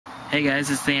Hey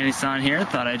guys, it's TheAndySan here.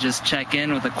 Thought I'd just check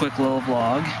in with a quick little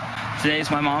vlog.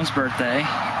 Today's my mom's birthday,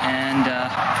 and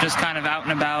just kind of out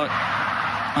and about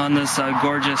on this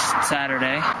gorgeous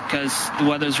Saturday because the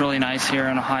weather's really nice here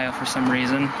in Ohio for some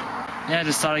reason. Yeah,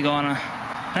 just thought I'd go on a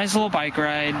nice little bike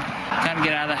ride, kind of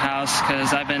get out of the house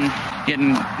because I've been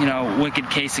getting, wicked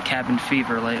case of cabin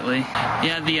fever lately.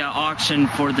 Yeah, the auction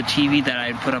for the TV that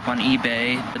I had put up on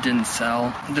eBay didn't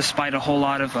sell, despite a whole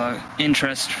lot of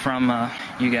interest from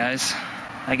you guys.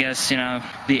 I guess,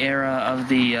 the era of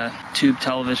the tube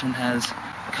television has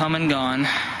come and gone.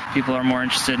 People are more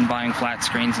interested in buying flat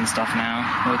screens and stuff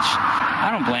now, which I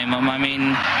don't blame them. I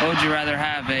mean, what would you rather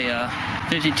have, a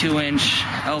 52-inch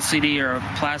LCD or a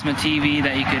plasma TV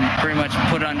that you can pretty much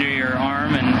put under your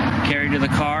arm and carry to the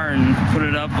car and put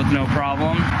it up with no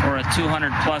problem, or a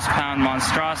 200-plus pound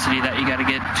monstrosity that you got to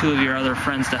get two of your other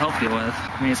friends to help you with?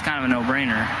 I mean, it's kind of a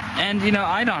no-brainer. And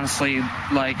I'd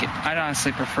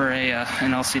honestly prefer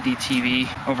an LCD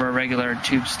TV over a regular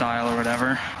tube style or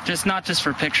whatever. Not just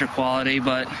for picture quality,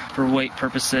 but for weight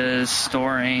purposes,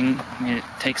 storing. I mean, it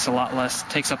takes up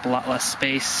a lot less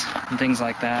space and things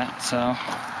like that. So,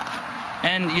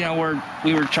 and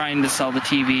we were trying to sell the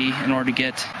TV in order to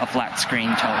get a flat screen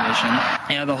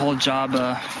television. The whole job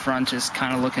front is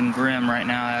kind of looking grim right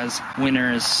now as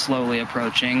winter is slowly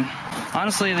approaching.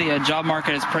 Honestly, the job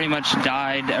market has pretty much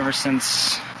died ever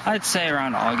since, I'd say,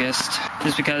 around August,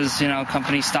 just because,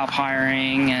 companies stop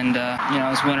hiring and,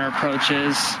 as winter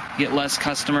approaches, get less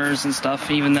customers and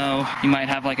stuff, even though you might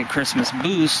have like a Christmas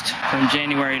boost from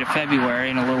January to February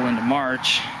and a little into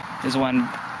March is when,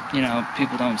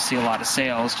 people don't see a lot of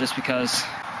sales just because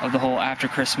of the whole after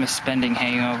Christmas spending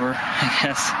hangover, I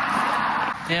guess.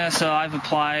 Yeah, so I've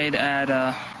applied at,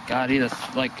 either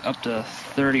up to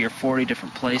 30 or 40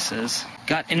 different places.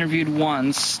 Got interviewed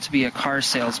once to be a car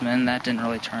salesman. That didn't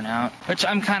really turn out, which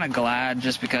I'm kind of glad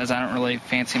just because I don't really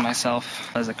fancy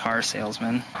myself as a car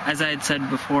salesman. As I had said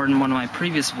before in one of my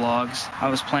previous vlogs, I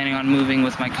was planning on moving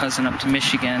with my cousin up to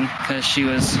Michigan because she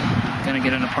was going to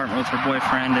get an apartment with her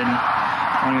boyfriend and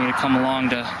wanted me to come along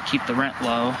to keep the rent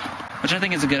low, which I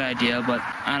think is a good idea, but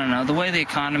I don't know. The way the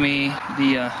economy,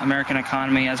 the American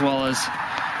economy, as well as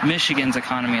Michigan's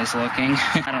economy is looking,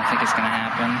 I don't think it's going to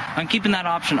happen. I'm keeping that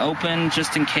option open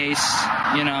just in case,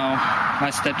 my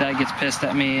stepdad gets pissed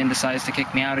at me and decides to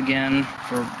kick me out again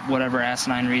for whatever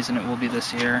asinine reason it will be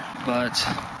this year. But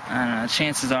I don't know,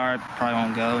 chances are I probably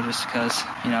won't go just because,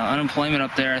 unemployment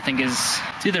up there I think it's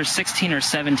either 16 or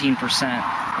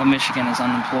 17% of Michigan is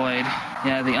unemployed.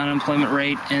 Yeah, the unemployment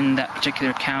rate in that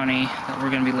particular county that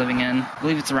we're going to be living in, I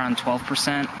believe it's around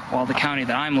 12%, while the county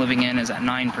that I'm living in is at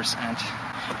 9%.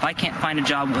 If I can't find a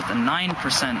job with a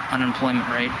 9% unemployment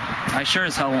rate, I sure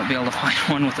as hell won't be able to find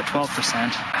one with a 12%.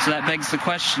 So that begs the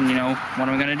question, what am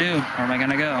I going to do? Where am I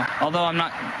going to go? Although I'm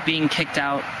not being kicked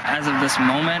out as of this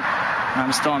moment,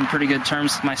 I'm still on pretty good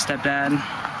terms with my stepdad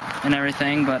and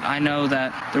everything, but I know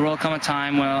that there will come a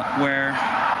time where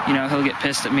he'll get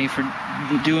pissed at me for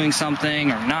doing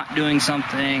something or not doing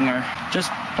something or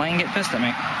just plain get pissed at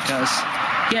me because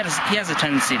he has a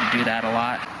tendency to do that a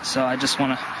lot. So I just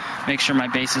want to make sure my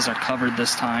bases are covered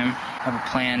this time. I have a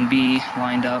plan B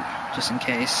lined up just in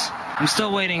case. I'm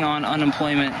still waiting on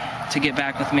unemployment to get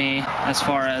back with me as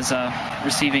far as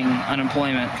receiving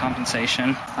unemployment compensation.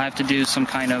 I have to do some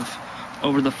kind of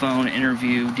over-the-phone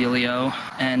interview dealio,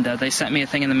 and they sent me a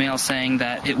thing in the mail saying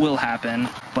that it will happen,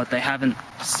 but they haven't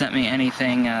sent me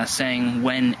anything saying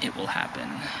when it will happen.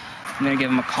 I'm going to give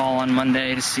them a call on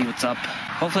Monday to see what's up.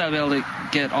 Hopefully I'll be able to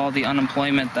get all the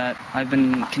unemployment that I've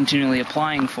been continually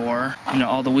applying for,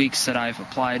 all the weeks that I've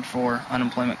applied for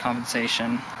unemployment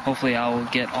compensation. Hopefully I'll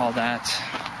get all that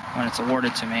when it's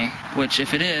awarded to me, which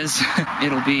if it is,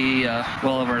 it'll be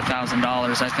well over $1,000.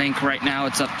 I think right now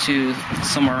it's up to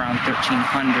somewhere around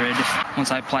 $1,300.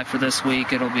 Once I apply for this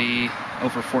week, it'll be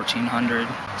over $1,400.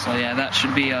 So yeah, that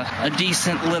should be a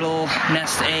decent little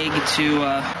nest egg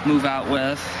to move out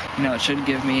with. It should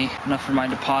give me enough for my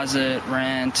deposit,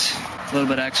 rent, a little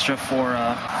bit extra for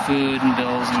food and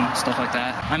bills and stuff like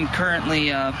that. I'm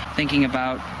currently thinking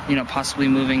about, possibly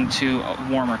moving to a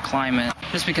warmer climate,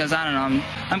 just because, I don't know,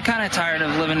 I'm kind of tired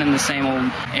of living in the same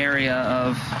old area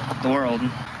of the world.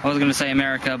 I was going to say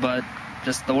America, but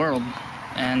just the world.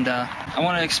 And I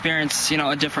want to experience,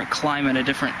 a different climate, a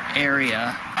different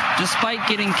area. despite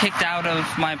getting kicked out of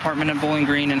my apartment in Bowling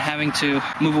Green and having to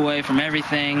move away from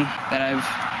everything that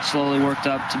I've slowly worked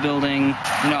up to building,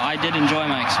 I did enjoy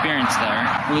my experience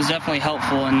there. It was definitely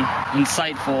helpful and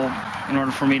insightful in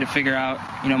order for me to figure out,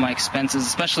 my expenses,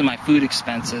 especially my food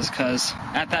expenses, because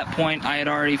at that point I had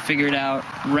already figured out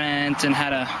rent and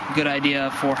had a good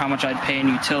idea for how much I'd pay in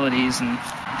utilities and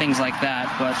things like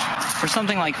that. But for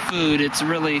something like food, it's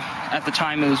really, at the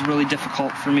time, it was really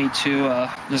difficult for me to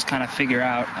just kind of figure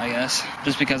out, I guess,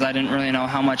 just because I didn't really know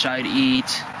how much I'd eat,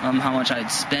 how much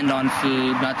I'd spend on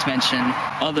food, not to mention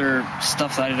other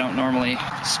stuff that I don't normally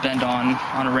spend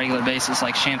on a regular basis,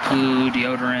 like shampoo,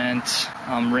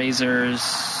 deodorant, razors,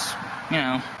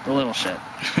 the little shit.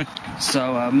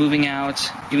 So moving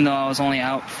out, even though I was only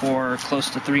out for close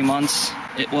to 3 months,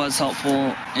 it was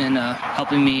helpful in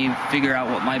helping me figure out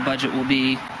what my budget will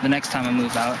be the next time I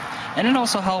move out. And it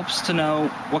also helps to know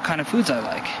what kind of foods I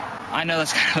like. I know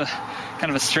that's kind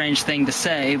of a strange thing to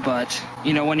say, but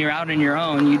when you're out on your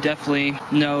own, you definitely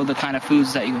know the kind of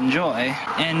foods that you enjoy,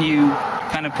 and you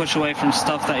kind of push away from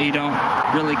stuff that you don't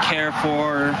really care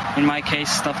for. In my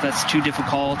case, stuff that's too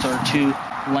difficult or too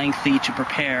lengthy to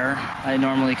prepare. I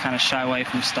normally kind of shy away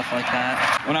from stuff like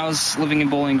that. When I was living in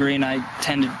Bowling Green, I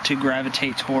tended to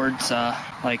gravitate towards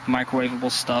like microwavable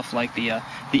stuff, like the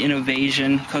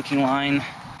Innovation cooking line.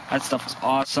 That stuff was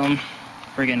awesome.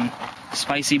 Friggin'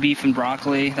 spicy beef and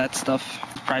broccoli. That stuff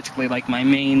practically like my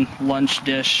main lunch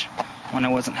dish when I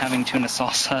wasn't having tuna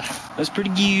salsa. It was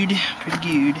pretty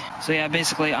good. So yeah,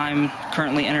 basically I'm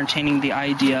currently entertaining the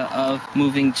idea of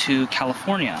moving to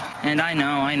California. And I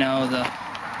know the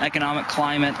economic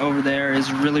climate over there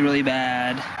is really, really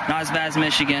bad. Not as bad as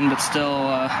Michigan, but still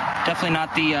definitely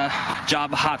not the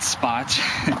job hot spot,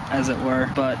 as it were.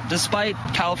 But despite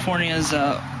California's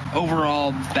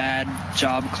overall bad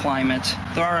job climate,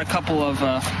 there are a couple of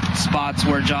spots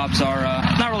where jobs are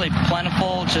not really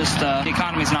plentiful, just the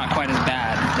economy's not quite as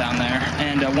bad down there.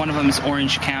 And one of them is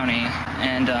Orange County,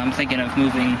 and I'm thinking of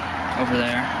moving over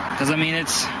there. Because,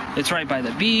 it's right by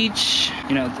the beach,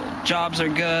 the jobs are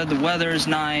good, the weather's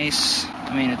nice.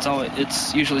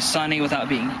 It's usually sunny without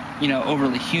being,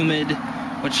 overly humid,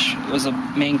 which was a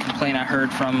main complaint I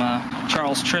heard from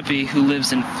Charles Trippy, who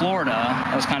lives in Florida.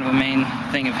 That was kind of a main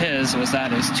thing of his, was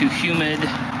that it's too humid,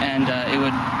 and it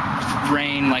would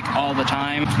rain like all the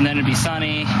time, and then it'd be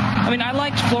sunny. I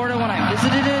liked Florida when I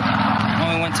visited it,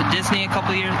 when we went to Disney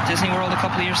World a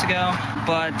couple of years ago,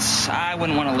 but I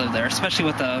wouldn't want to live there, especially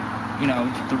with the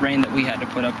rain that we had to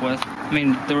put up with.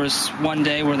 There was one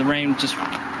day where the rain just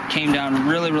came down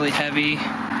really, really heavy,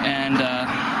 and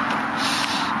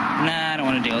I don't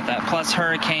want to deal with that. Plus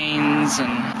hurricanes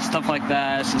and stuff like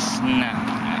that. It's just,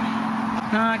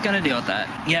 not gonna deal with that.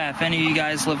 Yeah, if any of you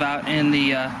guys live out in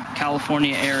the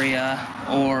California area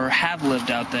or have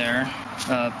lived out there,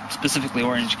 specifically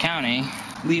Orange County,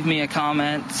 leave me a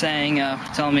comment saying,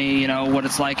 tell me, what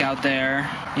it's like out there,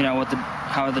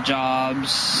 how are the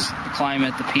jobs, the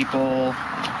climate, the people,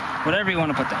 whatever you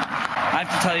want to put down. I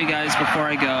have to tell you guys before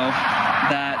I go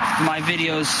that my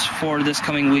videos for this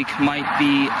coming week might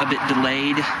be a bit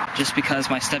delayed, just because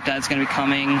my stepdad's going to be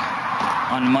coming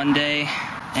on Monday,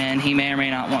 and he may or may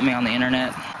not want me on the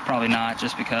internet. Probably not,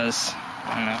 just because,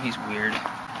 I don't know, he's weird.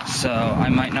 So I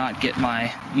might not get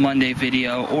my Monday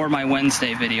video or my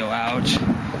Wednesday video out,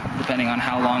 depending on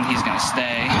how long he's going to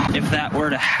stay. If that were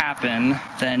to happen,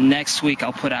 then next week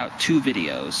I'll put out two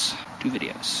videos.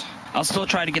 I'll still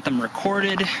try to get them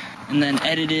recorded and then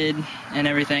edited and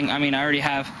everything. I already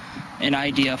have an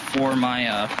idea for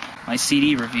my my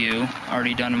CD review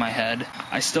already done in my head.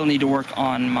 I still need to work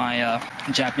on my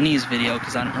Japanese video,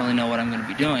 because I don't really know what I'm going to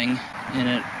be doing in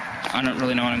it. I don't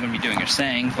really know what I'm going to be doing or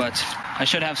saying, but I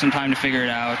should have some time to figure it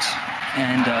out.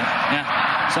 And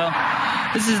yeah,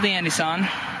 so this is TheAndySan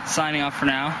signing off for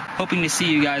now. Hoping to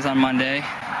see you guys on Monday,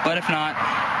 but if not,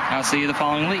 I'll see you the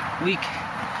following week.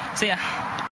 See ya.